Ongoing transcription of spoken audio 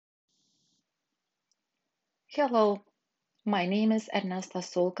Hello, my name is Ernesta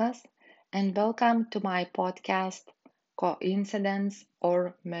Sulkas, and welcome to my podcast, Coincidence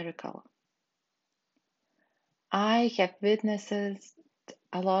or Miracle. I have witnessed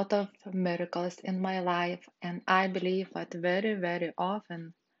a lot of miracles in my life, and I believe that very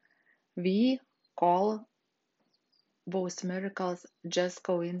often we call those miracles just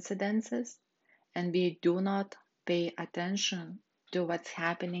coincidences, and we do not pay attention to what's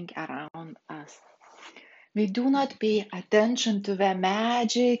happening around us. We do not pay attention to the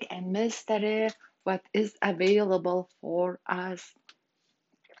magic and mystery what is available for us.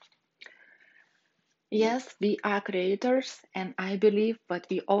 Yes, we are creators, and I believe that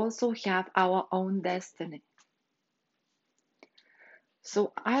we also have our own destiny.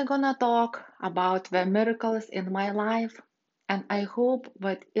 So I'm gonna talk about the miracles in my life, and I hope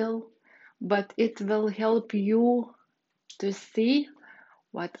it will help you to see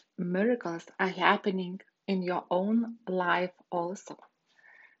what miracles are happening in your own life also.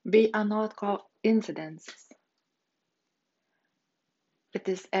 They are not coincidences. It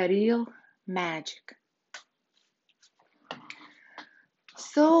is a real magic.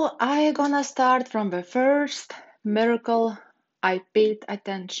 So I gonna start from the first miracle I paid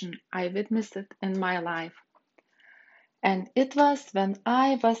attention. I witnessed it in my life. And it was when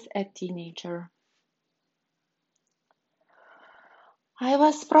I was a teenager. I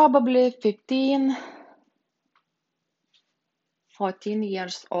was probably 15, 14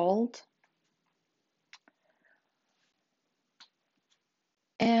 years old.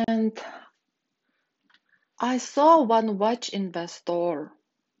 And I saw one watch in the store.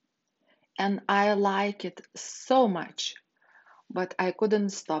 And I like it so much. But I couldn't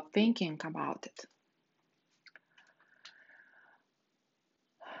stop thinking about it.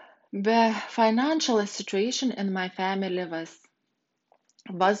 The financial situation in my family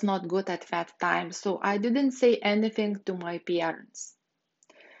was not good at that time, so I didn't say anything to my parents.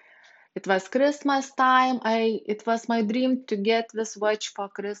 It was Christmas time. It was my dream to get this watch for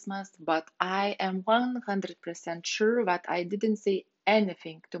Christmas, but I am 100% sure that I didn't say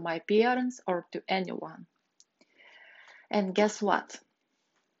anything to my parents or to anyone. And guess what?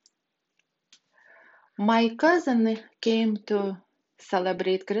 My cousin came to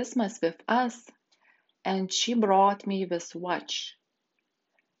celebrate Christmas with us, and she brought me this watch.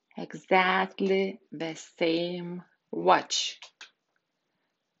 Exactly the same watch.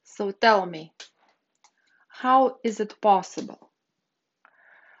 So tell me, how is it possible?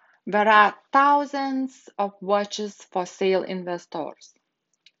 There are thousands of watches for sale in the stores.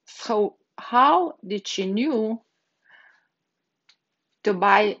 So how did she knew to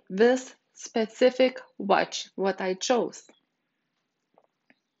buy this specific watch what I chose?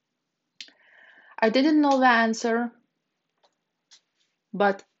 I didn't know the answer,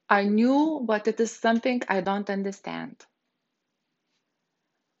 but I knew that it is something I don't understand.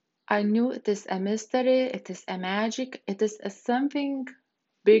 I knew it is a mystery, it is a magic, it is a something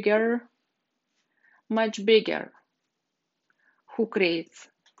bigger, much bigger, who creates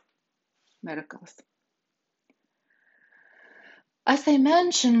miracles. As I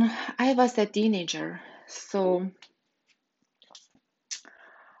mentioned, I was a teenager, so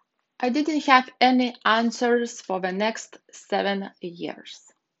I didn't have any answers for the next 7 years.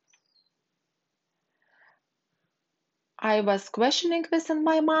 I was questioning this in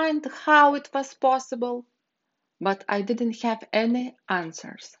my mind, how it was possible, but I didn't have any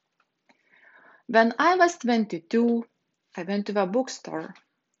answers. When I was 22, I went to the bookstore,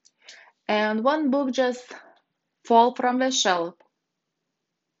 and one book just fell from the shelf.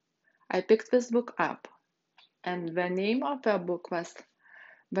 I picked this book up, and the name of the book was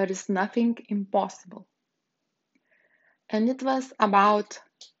There is Nothing Impossible. And it was about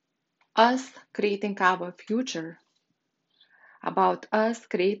us creating our future, about us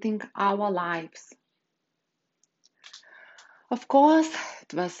creating our lives. Of course,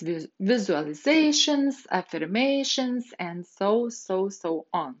 it was visualizations, affirmations, and so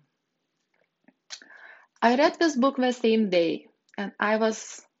on. I read this book the same day, and I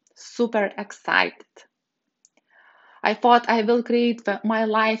was super excited. I thought I will create my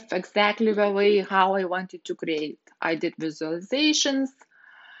life exactly the way how I wanted to create. I did visualizations,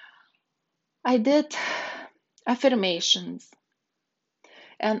 I did affirmations,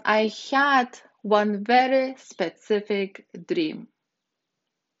 and I had one very specific dream.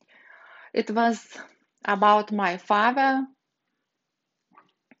 It was about my father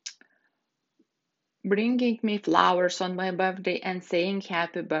bringing me flowers on my birthday and saying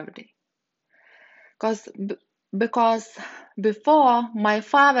happy birthday. Because before, my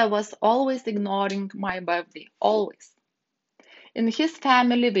father was always ignoring my birthday, always. In his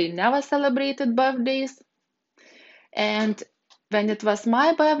family, we never celebrated birthdays. And when it was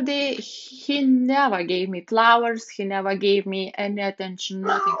my birthday, he never gave me flowers, he never gave me any attention,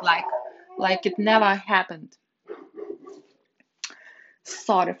 nothing like it never happened.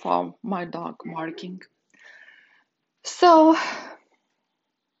 Sorry for my dog barking. So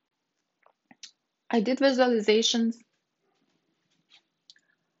I did visualizations.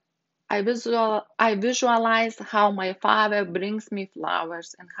 I visualize how my father brings me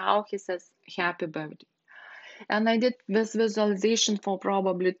flowers and how he says happy birthday. And I did this visualization for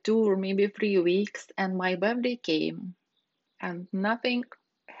probably 2 or maybe 3 weeks, and my birthday came and nothing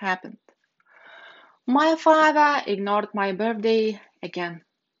happened. My father ignored my birthday again,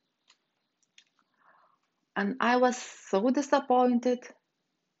 and I was so disappointed.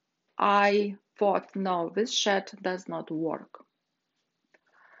 I thought, no, this shit does not work.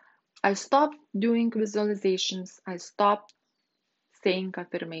 I stopped doing visualizations. I stopped saying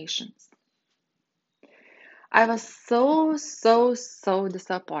affirmations. I was so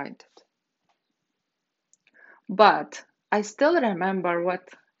disappointed. But I still remember what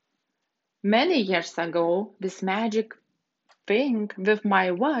many years ago this magic thing with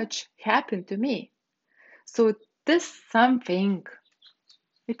my watch happened to me. So this something,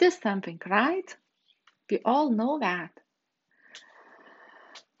 it is something, right? We all know that.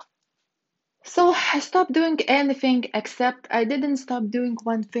 So I stopped doing anything except I didn't stop doing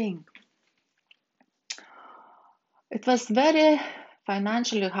one thing. It was very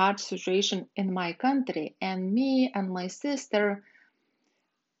financially hard situation in my country, and me and my sister,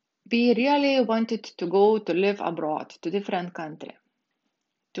 we really wanted to go to live abroad to different country,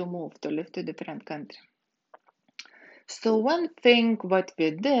 to move to live to different country. So one thing what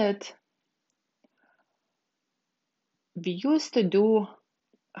we did, we used to do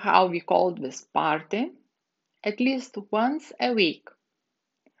how we called this party at least once a week.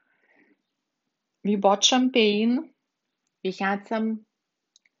 We bought champagne, we had some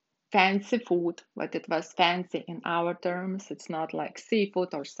fancy food, but it was fancy in our terms. It's not like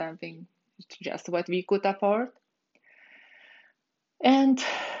seafood or something, it's just what we could afford. And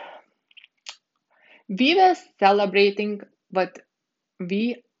we were celebrating, but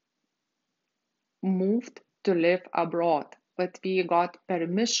we moved to live abroad, but we got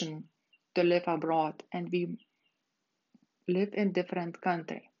permission to live abroad and we live in different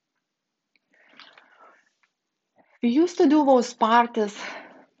country. We used to do those parties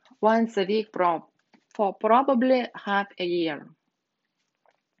once a week for probably half a year.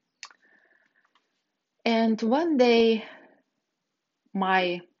 And one day,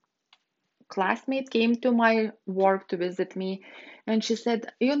 my classmate came to my work to visit me, and she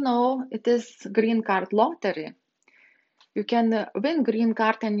said, "You know, it is green card lottery. You can win green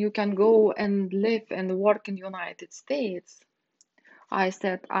card and you can go and live and work in United States." I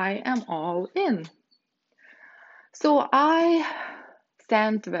said, "I am all in." So I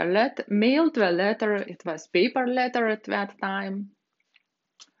mailed the letter. It was paper letter at that time.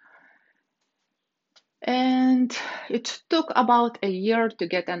 And it took about a year to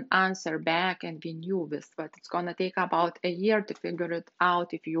get an answer back, and we knew this, but it's gonna take about a year to figure it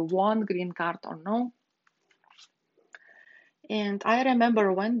out if you won green card or no. And I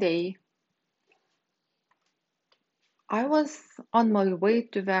remember one day I was on my way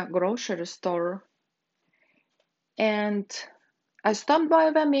to the grocery store and I stopped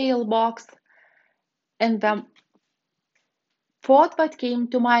by the mailbox, and the thought that came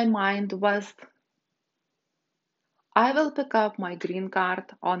to my mind was, I will pick up my green card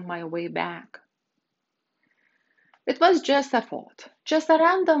on my way back. It was just a thought, just a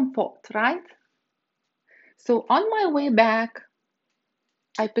random thought, right? So on my way back,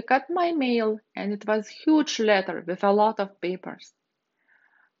 I picked up my mail and it was a huge letter with a lot of papers.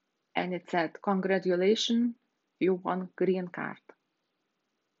 And it said, "Congratulations, you won green card."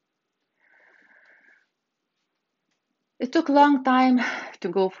 It took a long time to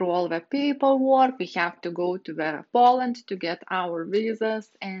go through all the paperwork. We have to go to Poland to get our visas.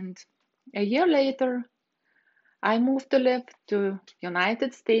 And a year later, I moved to live to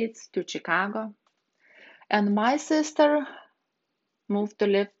United States, to Chicago. And my sister moved to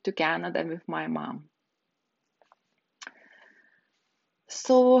live to Canada with my mom.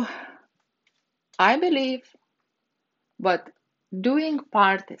 So I believe but doing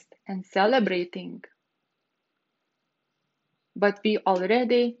parties and celebrating, but we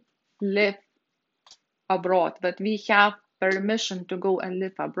already live abroad, but we have permission to go and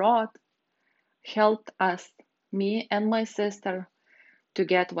live abroad, helped us, me and my sister, to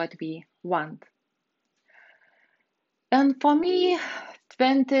get what we want. And for me,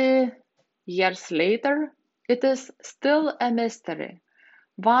 20 years later, it is still a mystery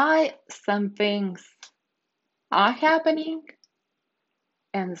why some things are happening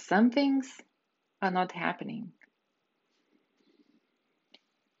and some things are not happening.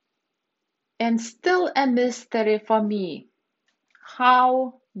 And still a mystery for me.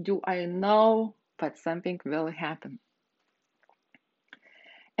 How do I know that something will happen?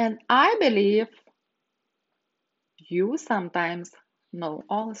 And I believe you sometimes know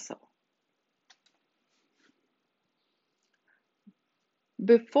also.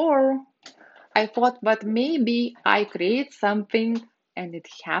 Before, I thought that maybe I create something and it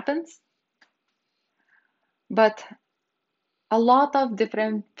happens, but a lot of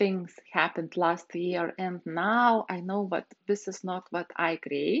different things happened last year, and now I know that this is not what I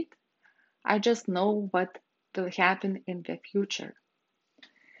create. I just know what will happen in the future.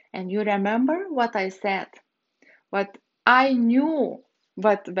 And you remember what I said? What I knew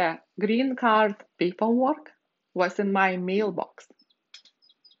that the green card paperwork was in my mailbox.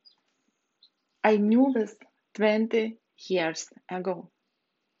 I knew this 20 years ago.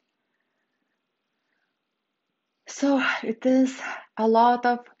 So it is a lot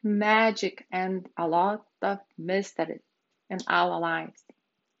of magic and a lot of mystery in our lives.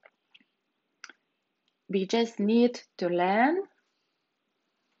 We just need to learn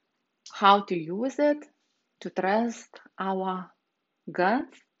how to use it, to trust our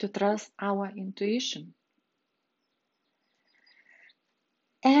guts, to trust our intuition.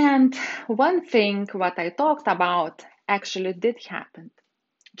 And one thing what I talked about actually did happen.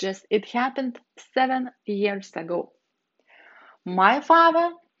 Just it happened 7 years ago. My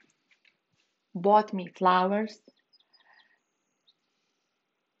father bought me flowers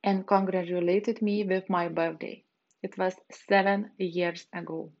and congratulated me with my birthday. It was 7 years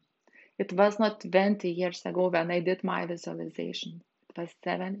ago. It was not 20 years ago when I did my visualization. It was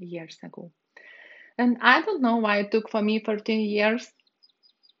 7 years ago. And I don't know why it took for me 13 years.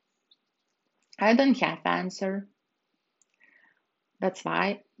 I don't have answer. That's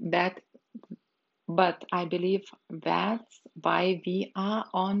why that, but I believe that's why we are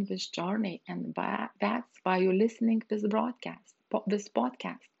on this journey, and that's why you're listening to this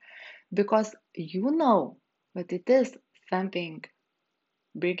podcast, because you know that it is something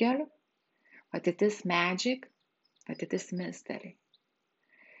bigger, that it is magic, that it is mystery,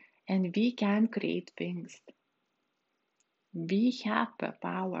 and we can create things. We have the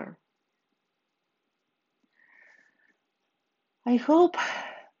power. I hope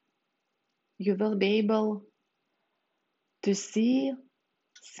you will be able to see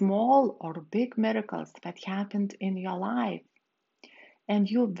small or big miracles that happened in your life, and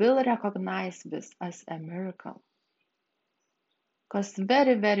you will recognize this as a miracle. Because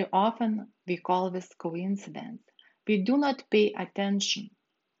very, very often we call this coincidence. We do not pay attention.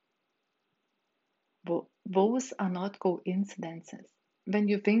 Those are not coincidences. When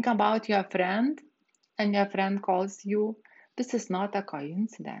you think about your friend and your friend calls you, this is not a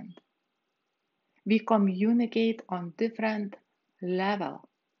coincidence. We communicate on different level.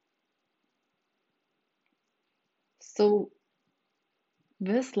 So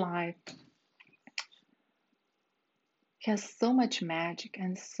this life has so much magic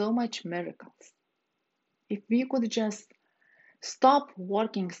and so much miracles. If we could just stop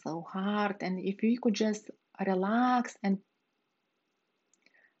working so hard, and if we could just relax and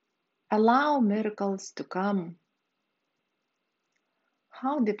allow miracles to come,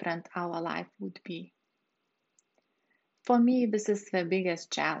 how different our life would be. For me, this is the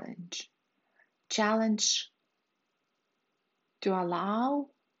biggest challenge. Challenge to allow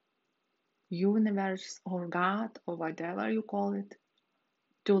universe or God or whatever you call it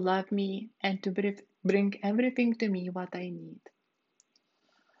to love me and to bring everything to me what I need.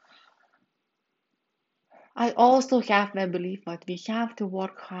 I also have the belief that we have to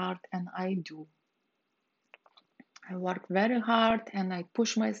work hard, and I do. I work very hard and I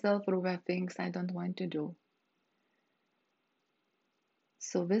push myself through the things I don't want to do.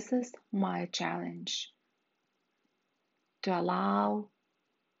 So this is my challenge, to allow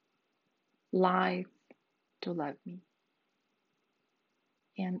life to love me.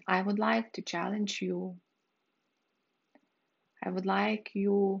 And I would like to challenge you. I would like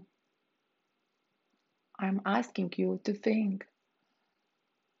you, I'm asking you to think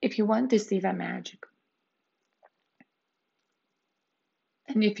if you want to see the magic.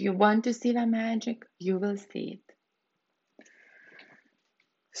 And if you want to see the magic, you will see it.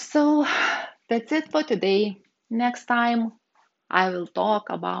 So that's it for today. Next time, I will talk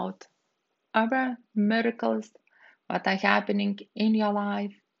about other miracles that are happening in your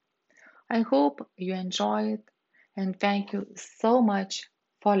life. I hope you enjoy it, and thank you so much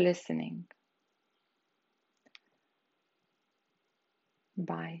for listening.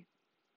 Bye.